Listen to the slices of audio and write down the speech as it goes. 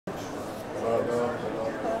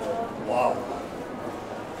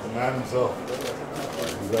the man himself.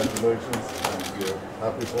 Congratulations. Thank you.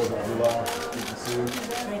 Happy 4th of July. Good to see you.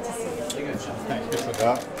 Great to see you. Thank you.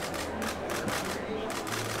 Yeah.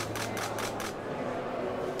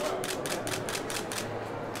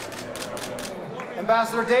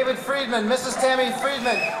 Ambassador David Friedman, Mrs. Tammy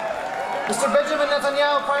Friedman, Mr. Benjamin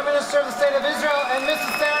Netanyahu, Prime Minister of the State of Israel, and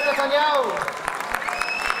Mrs. Sarah Netanyahu.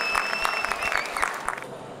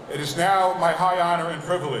 It is now my high honor and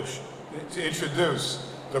privilege to introduce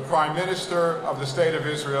the Prime Minister of the State of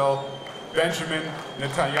Israel, Benjamin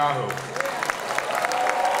Netanyahu.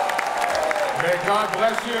 May God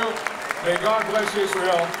bless you, may God bless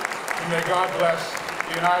Israel, and may God bless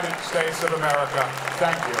the United States of America.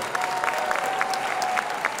 Thank you.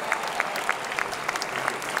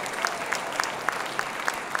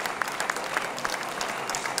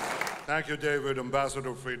 Thank you, David,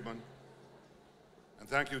 Ambassador Friedman. And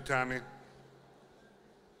thank you, Tammy.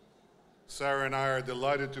 Sarah and I are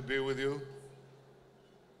delighted to be with you,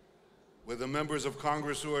 with the members of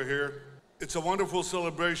Congress who are here. It's a wonderful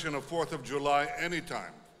celebration of 4th of July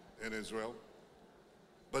anytime in Israel,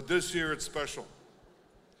 but this year it's special.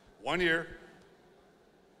 1 year,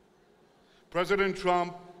 President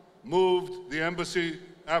Trump moved the embassy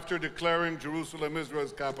after declaring Jerusalem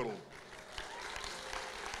Israel's capital.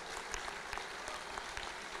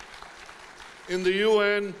 In the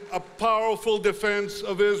UN, a powerful defense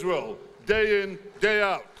of Israel, day in, day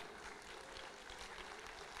out.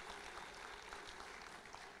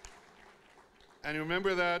 And you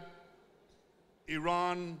remember that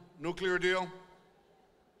Iran nuclear deal?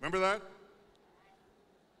 Remember that?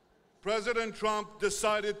 President Trump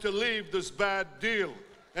decided to leave this bad deal,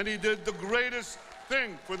 and he did the greatest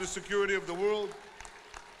thing for the security of the world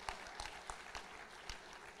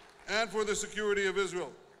and for the security of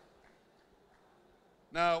Israel.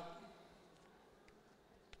 Now,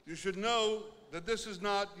 you should know that this is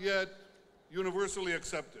not yet universally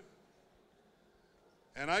accepted.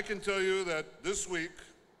 And I can tell you that this week,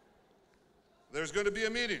 there's going to be a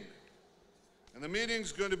meeting. And the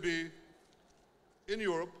meeting's going to be in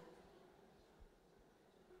Europe.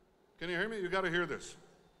 Can you hear me? You got to hear this.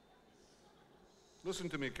 Listen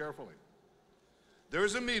to me carefully.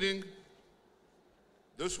 There's a meeting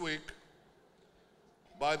this week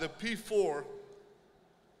by the P4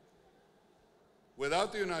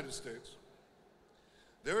 without the United States.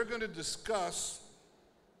 They're going to discuss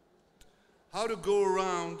how to go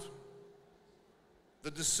around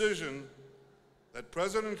the decision that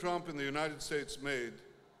President Trump in the United States made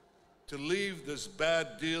to leave this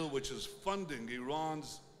bad deal, which is funding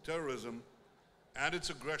Iran's terrorism and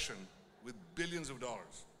its aggression with billions of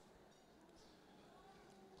dollars.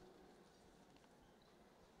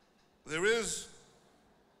 There is,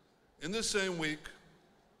 in this same week,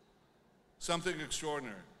 something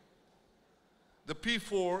extraordinary. The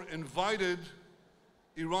P4 invited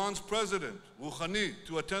Iran's president, Rouhani,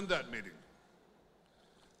 to attend that meeting.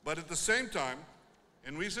 But at the same time,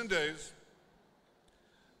 in recent days,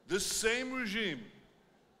 this same regime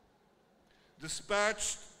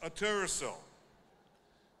dispatched a terror cell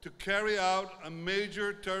to carry out a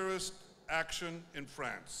major terrorist action in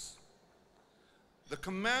France. The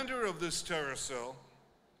commander of this terror cell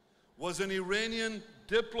was an Iranian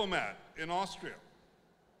diplomat in Austria.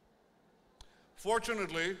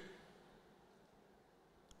 Fortunately,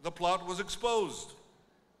 the plot was exposed.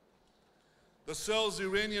 The cell's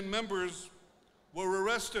Iranian members were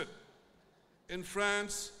arrested in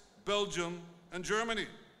France, Belgium, and Germany.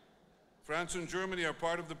 France and Germany are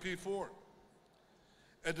part of the P4.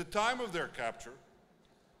 At the time of their capture,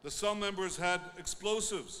 the cell members had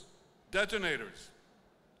explosives, detonators,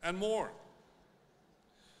 and more.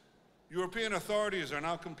 European authorities are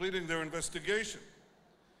now completing their investigation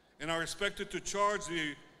and are expected to charge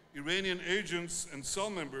the Iranian agents and cell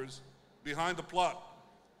members behind the plot.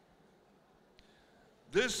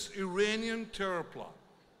 This Iranian terror plot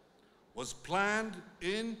was planned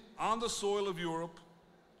on the soil of Europe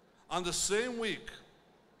on the same week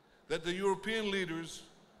that the European leaders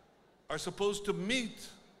are supposed to meet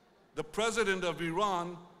the president of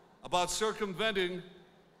Iran about circumventing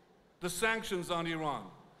the sanctions on Iran.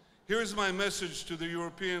 Here's my message to the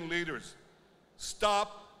European leaders.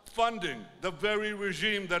 Stop funding the very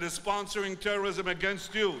regime that is sponsoring terrorism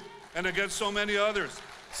against you and against so many others.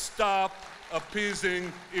 Stop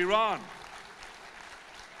appeasing Iran.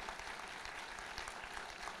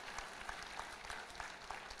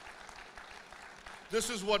 This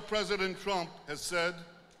is what President Trump has said,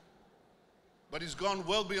 but he's gone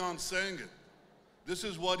well beyond saying it. This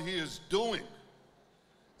is what he is doing,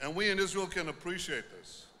 and we in Israel can appreciate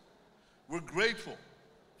this. We're grateful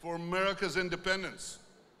for America's independence.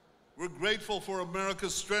 We're grateful for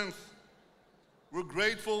America's strength. We're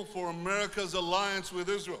grateful for America's alliance with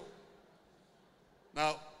Israel.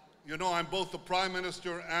 Now, you know I'm both the Prime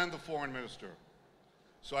Minister and the Foreign Minister.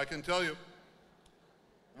 So I can tell you,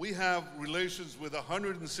 we have relations with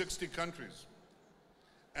 160 countries.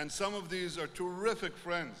 And some of these are terrific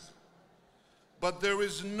friends. But there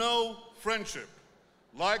is no friendship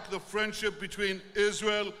like the friendship between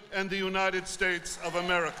Israel and the United States of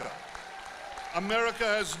America. America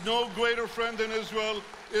has no greater friend than Israel.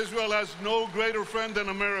 Israel has no greater friend than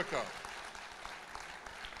America.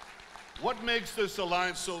 What makes this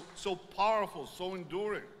alliance so powerful, so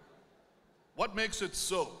enduring? What makes it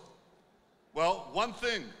so? Well, one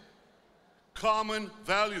thing, common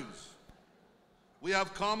values. We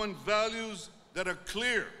have common values that are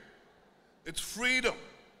clear. It's freedom,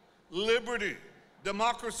 liberty,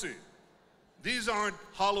 democracy. These aren't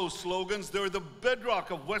hollow slogans. They're the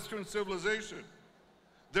bedrock of Western civilization.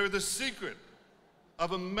 They're the secret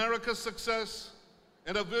of America's success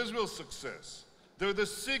and of Israel's success. They're the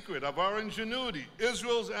secret of our ingenuity,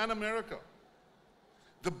 Israel's and America.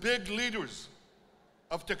 The big leaders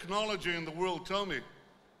of technology in the world tell me,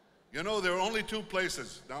 you know, there are only two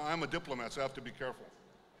places. Now, I'm a diplomat, so I have to be careful.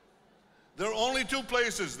 There are only two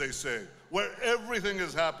places, they say, where everything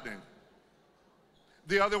is happening.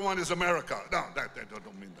 The other one is America. No, I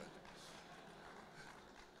don't mean that.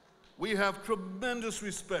 We have tremendous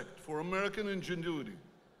respect for American ingenuity,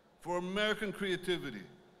 for American creativity,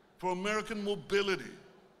 for American mobility,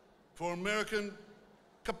 for American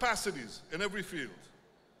capacities in every field.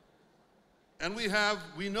 And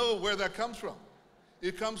we know where that comes from.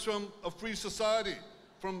 It comes from a free society,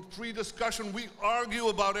 from free discussion. We argue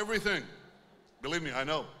about everything. Believe me, I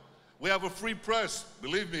know. We have a free press.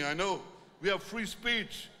 Believe me, I know. We have free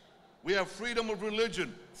speech. We have freedom of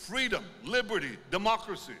religion, freedom, liberty,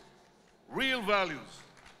 democracy, real values.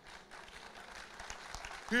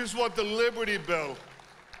 Here's what the Liberty Bell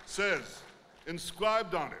says,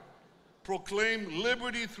 inscribed on it. Proclaim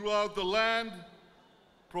liberty throughout the land.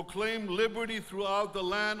 Proclaim liberty throughout the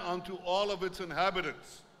land unto all of its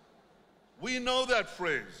inhabitants. We know that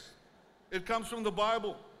phrase. It comes from the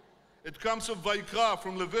Bible. It comes from Vayikra,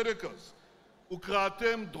 from Leviticus.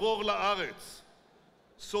 Ukratem dror la'aretz.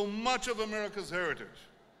 So much of America's heritage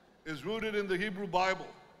is rooted in the Hebrew Bible.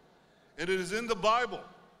 And it is in the Bible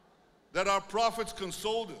that our prophets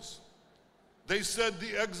consoled us. They said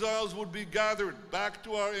the exiles would be gathered back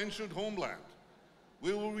to our ancient homeland.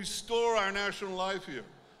 We will restore our national life here.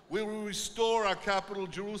 We will restore our capital,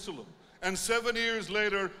 Jerusalem. And 7 years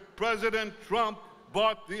later, President Trump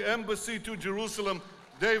brought the embassy to Jerusalem.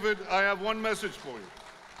 David, I have one message for you.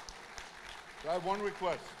 I have one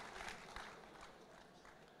request.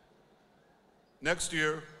 Next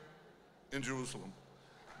year in Jerusalem,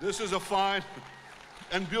 this is a fine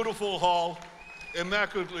and beautiful hall,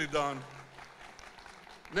 immaculately done.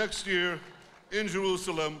 Next year in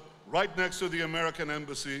Jerusalem, right next to the American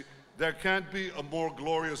embassy, there can't be a more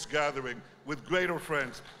glorious gathering with greater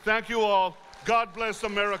friends. Thank you all. God bless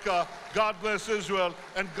America, God bless Israel,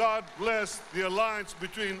 and God bless the alliance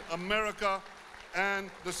between America and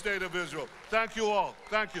the State of Israel. Thank you all.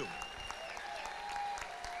 Thank you.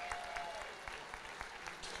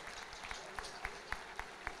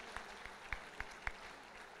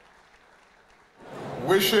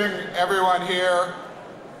 Wishing everyone here,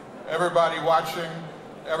 everybody watching,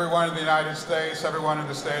 everyone in the United States, everyone in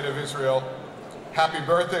the State of Israel, happy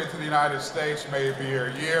birthday to the United States. May it be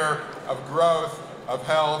a year of growth, of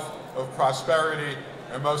health, of prosperity,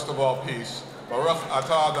 and most of all, peace. Baruch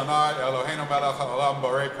atah Adonai Eloheinu melech haolam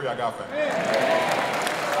borei pri hagafen.